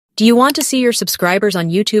Do you want to see your subscribers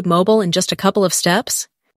on YouTube mobile in just a couple of steps?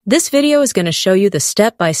 This video is going to show you the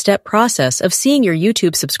step-by-step process of seeing your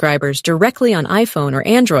YouTube subscribers directly on iPhone or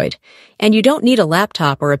Android, and you don't need a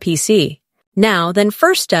laptop or a PC. Now, then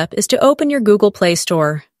first step is to open your Google Play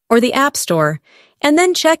Store or the App Store, and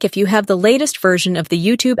then check if you have the latest version of the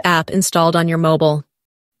YouTube app installed on your mobile.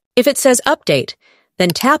 If it says Update, then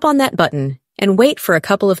tap on that button and wait for a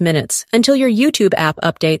couple of minutes until your YouTube app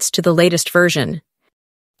updates to the latest version.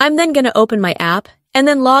 I'm then going to open my app and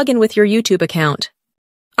then log in with your YouTube account.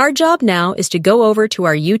 Our job now is to go over to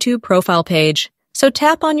our YouTube profile page, so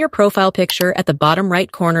tap on your profile picture at the bottom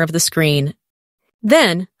right corner of the screen.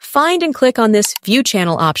 Then, find and click on this View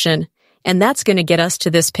Channel option, and that's going to get us to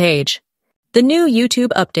this page. The new YouTube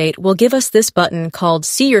update will give us this button called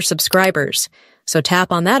See Your Subscribers, so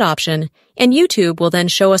tap on that option, and YouTube will then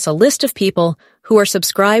show us a list of people who are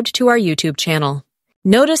subscribed to our YouTube channel.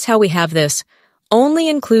 Notice how we have this only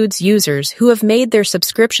includes users who have made their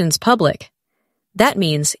subscriptions public. That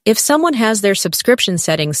means if someone has their subscription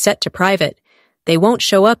settings set to private, they won't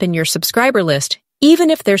show up in your subscriber list, even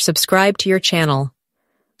if they're subscribed to your channel.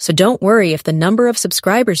 So don't worry if the number of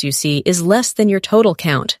subscribers you see is less than your total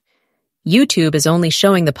count. YouTube is only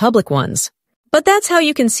showing the public ones. But that's how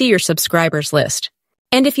you can see your subscribers list.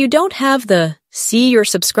 And if you don't have the See Your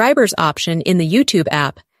Subscribers option in the YouTube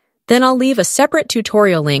app, then I'll leave a separate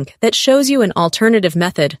tutorial link that shows you an alternative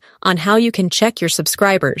method on how you can check your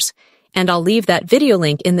subscribers, and I'll leave that video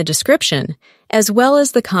link in the description, as well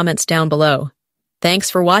as the comments down below. Thanks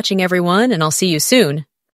for watching, everyone, and I'll see you soon.